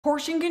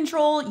Portion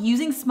control,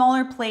 using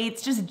smaller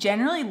plates, just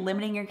generally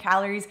limiting your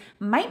calories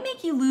might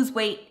make you lose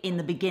weight in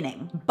the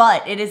beginning,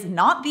 but it is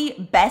not the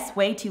best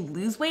way to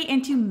lose weight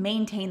and to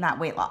maintain that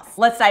weight loss.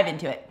 Let's dive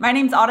into it. My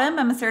name's Autumn.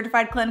 I'm a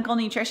certified clinical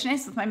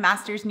nutritionist with my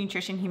master's in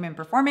nutrition human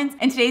performance,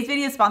 and today's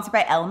video is sponsored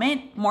by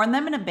Element. More on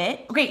them in a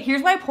bit. Okay,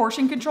 here's why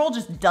portion control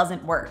just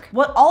doesn't work.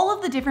 What all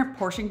of the different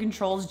portion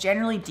controls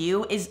generally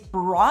do is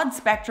broad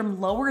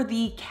spectrum lower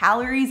the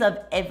calories of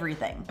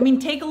everything. I mean,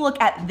 take a look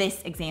at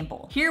this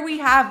example. Here we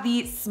have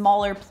the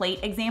smaller plate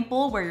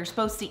example where you're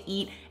supposed to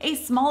eat a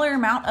smaller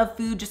amount of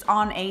food just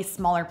on a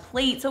smaller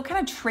plate, so it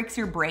kind of tricks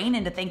your brain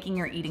into thinking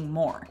you're eating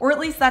more, or at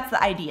least that's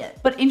the idea.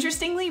 But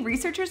interestingly,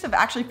 researchers have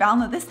actually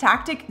found that this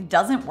tactic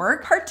doesn't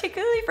work,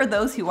 particularly for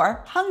those who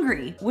are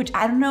hungry, which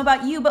I don't know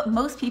about you, but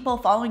most people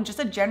following just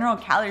a general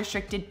calorie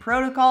restricted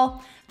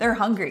protocol, they're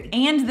hungry.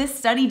 And this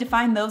study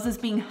defined those as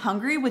being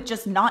hungry with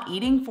just not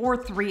eating for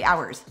 3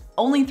 hours.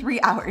 Only 3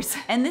 hours.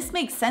 And this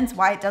makes sense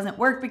why it doesn't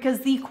work,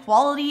 because the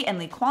quality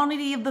and the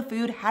quantity of the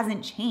food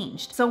hasn't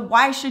changed. So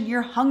why should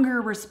your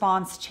hunger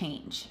response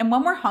change? And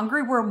when we're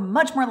hungry, we're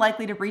much more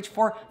likely to reach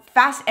for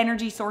fast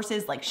energy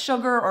sources like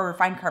sugar or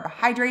refined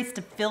carbohydrates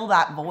to fill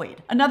that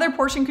void. Another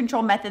portion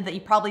control method that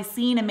you've probably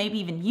seen and maybe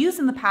even used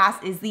in the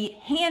past is the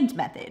hand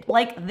method,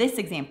 like this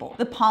example,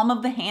 the palm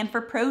of the hand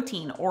for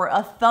protein or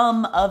a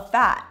thumb of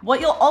fat.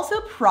 What you'll also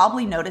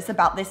probably notice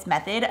about this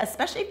method,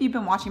 especially if you've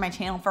been watching my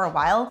channel for a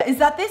while, is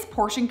that this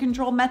portion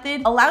control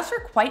method allows for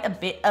quite a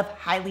bit of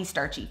highly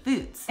starchy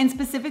foods, and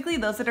specifically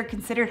those that are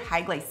considered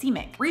high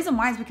glycemic. Reason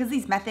why is because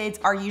these methods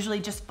are usually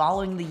just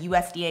following the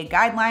USDA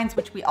guidelines,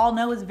 which we all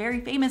know is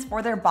very famous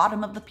for their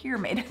bottom of the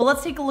pyramid. But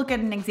let's take a look at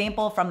an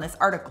example from this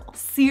article.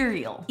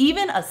 Cereal.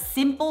 Even a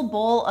simple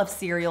bowl of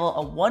cereal,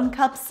 a 1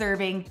 cup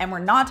serving, and we're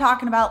not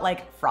talking about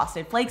like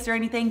Frosted Flakes or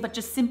anything, but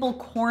just simple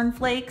corn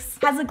flakes,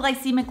 has a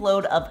glycemic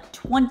load of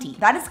 20.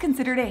 That is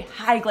considered a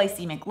high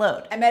glycemic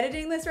load. I'm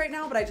editing this right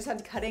now, but I just had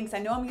to cut in because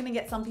I know I'm gonna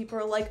get some people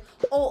who are like,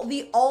 oh,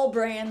 the All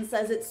brand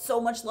says it's so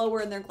much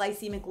lower in their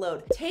glycemic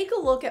load. Take a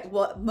look at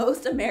what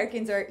most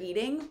Americans are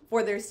eating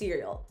for their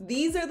cereal.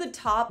 These are the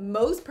top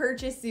most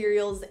purchased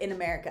cereals in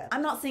America.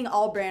 I'm not seeing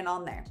All brand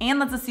on there. And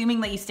that's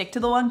assuming that you stick to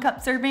the 1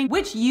 cup serving,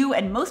 which you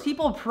and most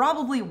people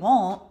probably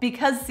won't,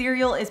 because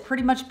cereal is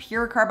pretty much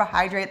pure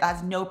carbohydrate that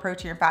has no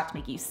protein or fat to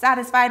make you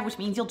satisfied, which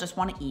means you'll just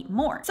want to eat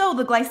more. So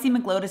the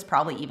glycemic load is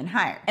probably even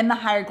higher. And the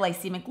higher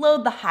glycemic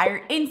load, the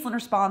higher insulin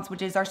response,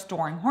 which is our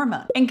storing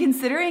hormone. And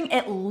considering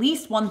at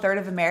least 1/3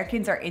 of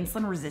Americans are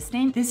insulin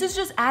resistant, this is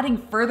just adding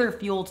further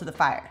fuel to the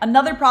fire.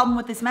 Another problem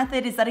with this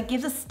method is that it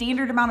gives a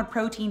standard amount of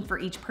protein for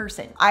each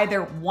person,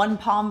 either 1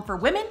 palm for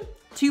women,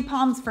 2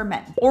 palms for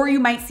men. Or you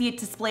might see it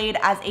displayed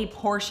as a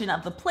portion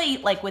of the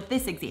plate, like with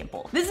this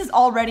example. This is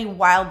already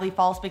wildly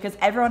false because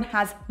everyone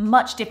has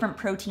much different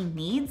protein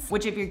needs,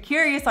 which if you're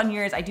curious on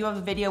yours, I do have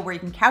a video where you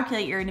can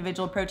calculate your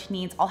individual protein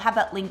needs. I'll have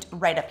that linked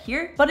right up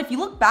here. But if you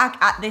look back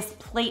at this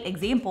plate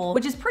example,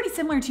 which is pretty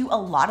similar to a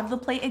lot of the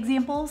plate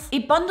examples,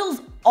 it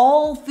bundles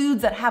all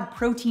foods that have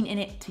protein in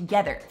it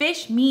together.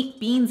 Fish, meat,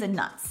 beans, and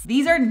nuts.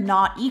 These are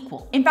not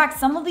equal. In fact,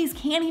 some of these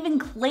can't even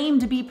claim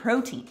to be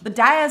protein. The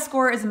DIAS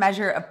score is a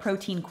measure of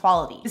protein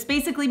quality. This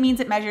basically means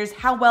it measures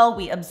how well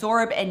we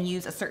absorb and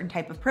use a certain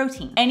type of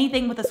protein.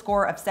 Anything with a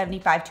score of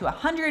 75 to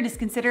 100 is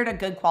considered a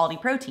good quality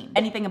protein.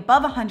 Anything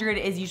above 100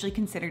 is usually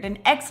considered an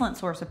excellent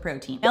source of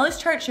protein. Now this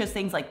chart shows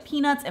things like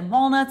peanuts and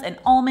walnuts and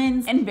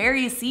almonds and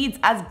various seeds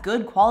as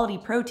good quality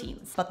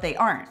proteins, but they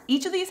aren't.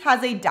 Each of these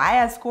has a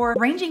DIAS score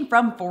ranging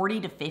from 40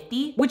 to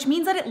 50, which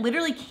means that it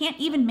literally can't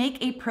even make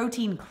a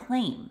protein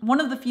claim. One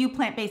of the few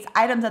plant-based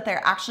items that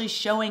they're actually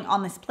showing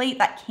on this plate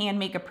that can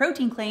make a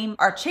protein claim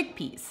are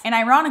chickpeas. And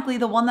ironically,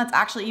 the one that's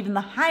actually even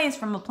the highest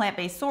from a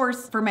plant-based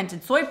source,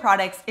 fermented soy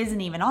products,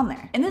 isn't even on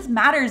there. And this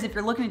matters if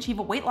you're looking to achieve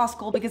a weight loss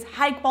goal, because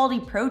high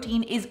quality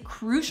protein is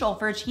crucial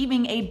for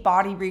achieving a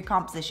body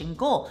recomposition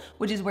goal,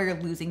 which is where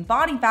you're losing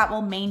body fat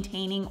while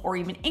maintaining or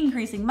even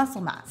increasing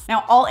muscle mass.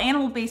 Now, all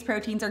animal-based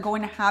proteins are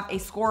going to have a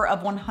score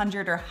of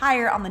 100 or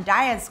higher on the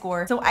DIAS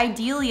score. So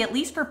ideally, at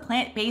least for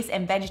plant-based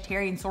and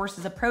vegetarian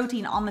sources of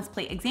protein on this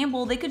plate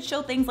example, they could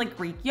show things like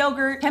Greek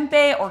yogurt,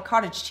 tempeh, or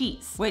cottage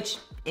cheese, which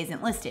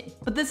isn't listed.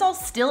 But this all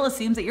still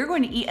assumes that you're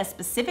going to eat a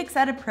specific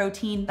set of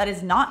protein that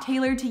is not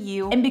tailored to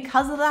you, and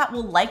because of that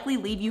will likely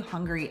leave you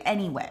hungry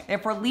anyway,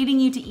 therefore leading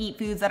you to eat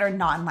foods that are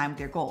not in line with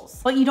your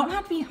goals. But you don't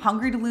have to be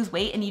hungry to lose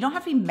weight, and you don't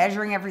have to be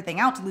measuring everything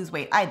out to lose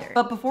weight either.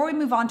 But before we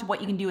move on to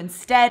what you can do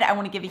instead, I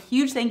want to give a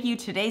huge thank you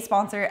to today's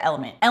sponsor,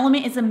 Element.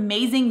 Element is an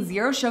amazing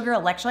zero sugar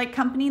electrolyte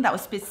company that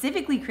was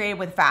specifically created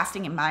with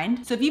fasting in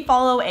mind. So if you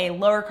follow a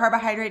lower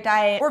carbohydrate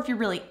diet, or if you're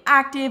really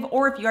active,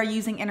 or if you are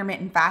using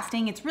intermittent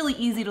fasting, it's really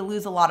easy to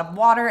lose a lot of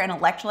water and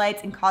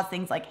electrolytes and cause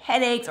things like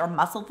headaches or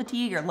muscle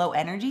fatigue or low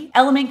energy.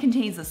 Element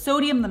contains the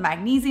sodium, the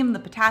magnesium, the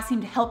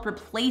potassium to help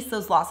replace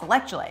those lost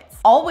electrolytes,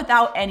 all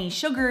without any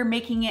sugar,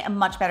 making it a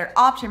much better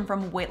option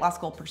from a weight loss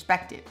goal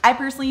perspective. I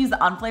personally use the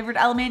unflavored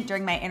Element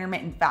during my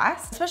intermittent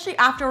fast, especially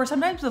after or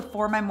sometimes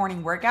before my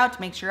morning workout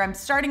to make sure I'm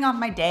starting off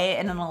my day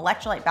in an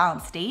electrolyte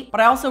balanced state.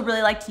 But I also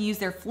really like to use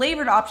their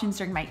flavored options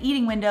during my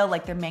eating window,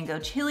 like their mango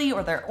chili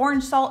or their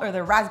orange salt or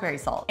their raspberry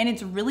salt. And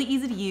it's really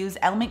easy to use.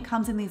 Element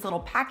comes in these little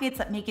packets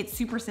that make it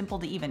super simple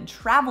to even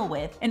travel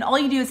with. And all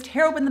you do is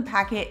tear open the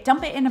packet,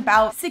 dump it in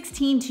about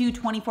 16 to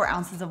 24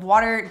 ounces of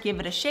water, give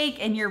it a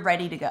shake, and you're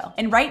ready to go.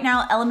 And right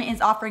now, Element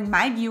is offering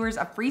my viewers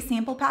a free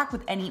sample pack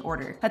with any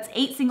order. That's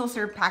 8 single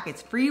serve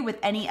packets free with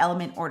any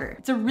Element order.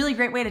 It's a really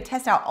great way to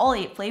test out all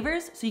 8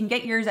 flavors, so you can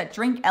get yours at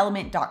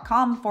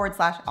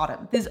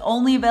drinkelement.com/autumn. This is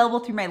only available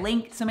through my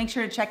link, so make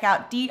sure to check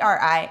out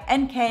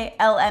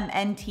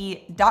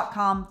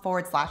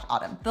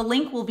drinklmnt.com/autumn. The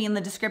link will be in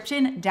the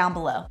description down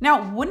below.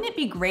 Now, wouldn't it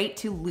be great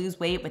to lose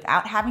weight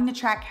without having to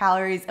track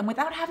calories and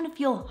without having to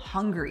feel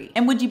hungry?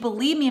 And would you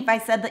believe me if I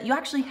said that you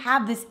actually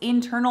have this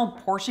internal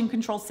portion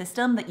control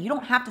system that you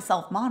don't have to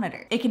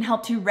self-monitor? It can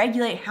help to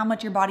regulate how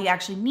much your body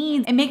actually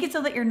needs and make it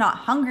so that you're not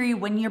hungry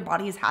when your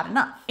body has had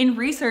enough. In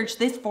research,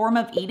 this form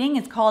of eating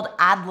is called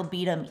ad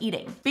libitum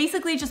eating.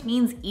 Basically, it just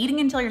means eating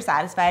until you're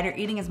satisfied or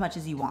eating as much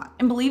as you want.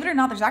 And believe it or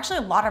not, there's actually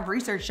a lot of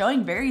research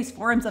showing various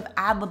forms of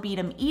ad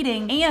libitum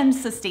eating and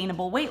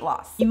sustainable weight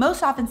loss. You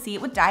most often see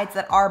it with diets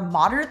that are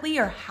moderately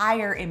or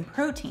higher in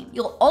protein.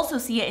 You'll also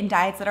see it in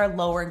diets that are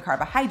lower in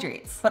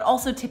carbohydrates, but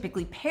also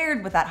typically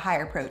paired with that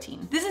higher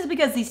protein. This is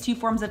because these two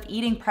forms of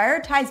eating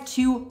prioritize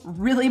two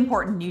really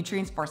important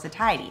nutrients for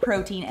satiety: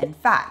 protein and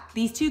fat.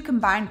 These two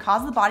combined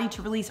cause the body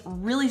to release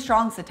really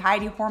strong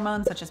satiety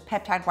hormones such as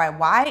peptide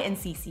YY and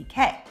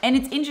CCK. And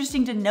it's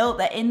interesting to note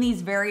that in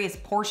these various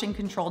portion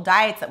control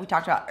diets that we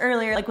talked about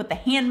earlier, like with the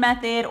hand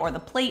method or the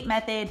plate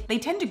method, they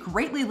tend to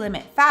greatly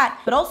limit fat,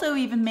 but also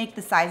even make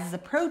the sizes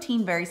of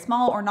protein very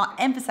small or not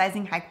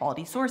emphasizing high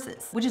quality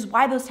sources, which is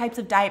why those types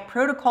of diet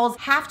protocols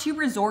have to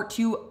resort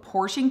to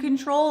portion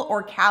control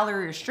or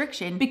calorie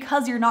restriction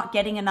because you're not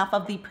getting enough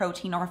of the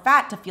protein or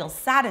fat to feel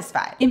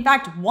satisfied. In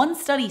fact, one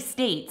study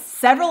states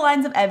several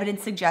lines of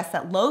evidence suggest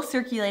that low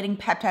circulating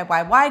peptide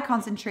YY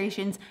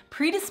concentrations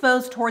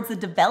predispose towards the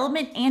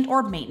development and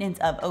or maintenance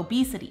of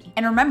obesity.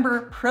 And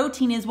remember,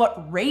 protein is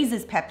what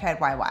raises peptide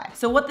YY.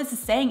 So what this is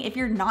saying, if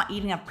you're not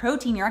eating enough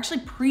protein, you're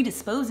actually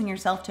predisposing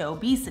yourself to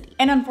obesity.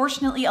 And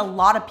unfortunately, a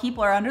lot of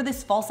people are under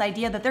this false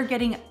idea that they're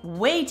getting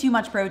way too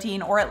much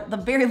protein, or at the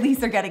very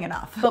least, they're getting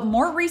enough. But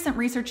more recent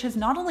research has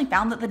not only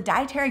found that the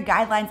dietary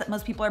guidelines that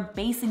most people are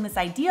basing this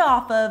idea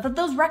off of, that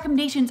those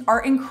recommendations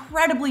are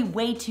incredibly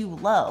way too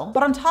low.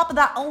 But on top of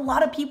that, a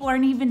lot of people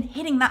aren't even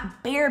hitting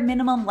that bare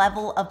minimum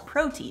level of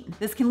protein.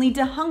 This can lead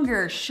to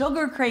hunger,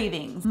 sugar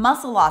cravings,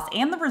 muscle loss,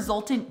 and the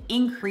resultant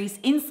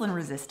increased insulin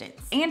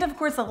resistance. And of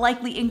course, a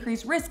likely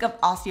increased risk of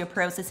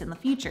osteoporosis in the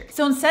future.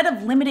 So instead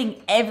of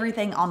limiting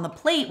everything on the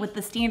plate with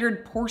the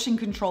standard portion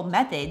control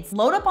methods,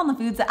 load up on the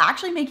foods that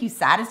actually make you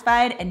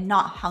satisfied and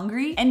not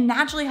hungry and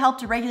naturally help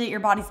to regulate your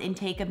body's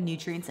intake of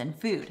nutrients and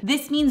food.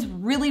 This means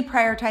really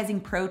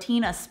prioritizing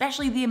protein,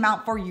 especially the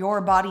amount for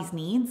your body's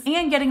needs,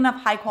 and getting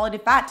enough high quality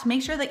fat to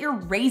make sure that you're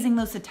raising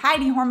those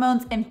satiety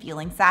hormones and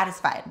feeling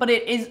satisfied. But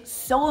it is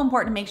so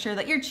important to make sure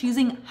that you're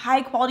choosing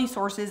high quality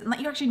sources and that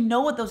you actually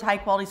know what those high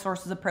quality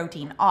sources of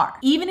protein are.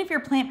 Even if you're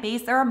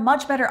plant-based, there are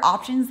much better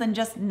options than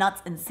just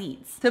nuts and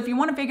seeds. So if you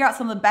want to figure out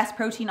some of the best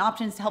protein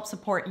options to help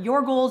support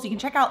your goals, you can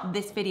check out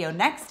this video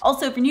next.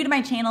 Also, if you're new to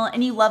my channel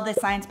and you love this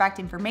science-backed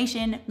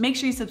information, make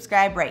sure you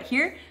subscribe right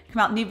here.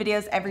 Come out new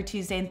videos every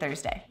Tuesday and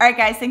Thursday. All right,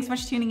 guys, thanks so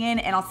much for tuning in,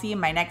 and I'll see you in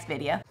my next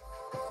video.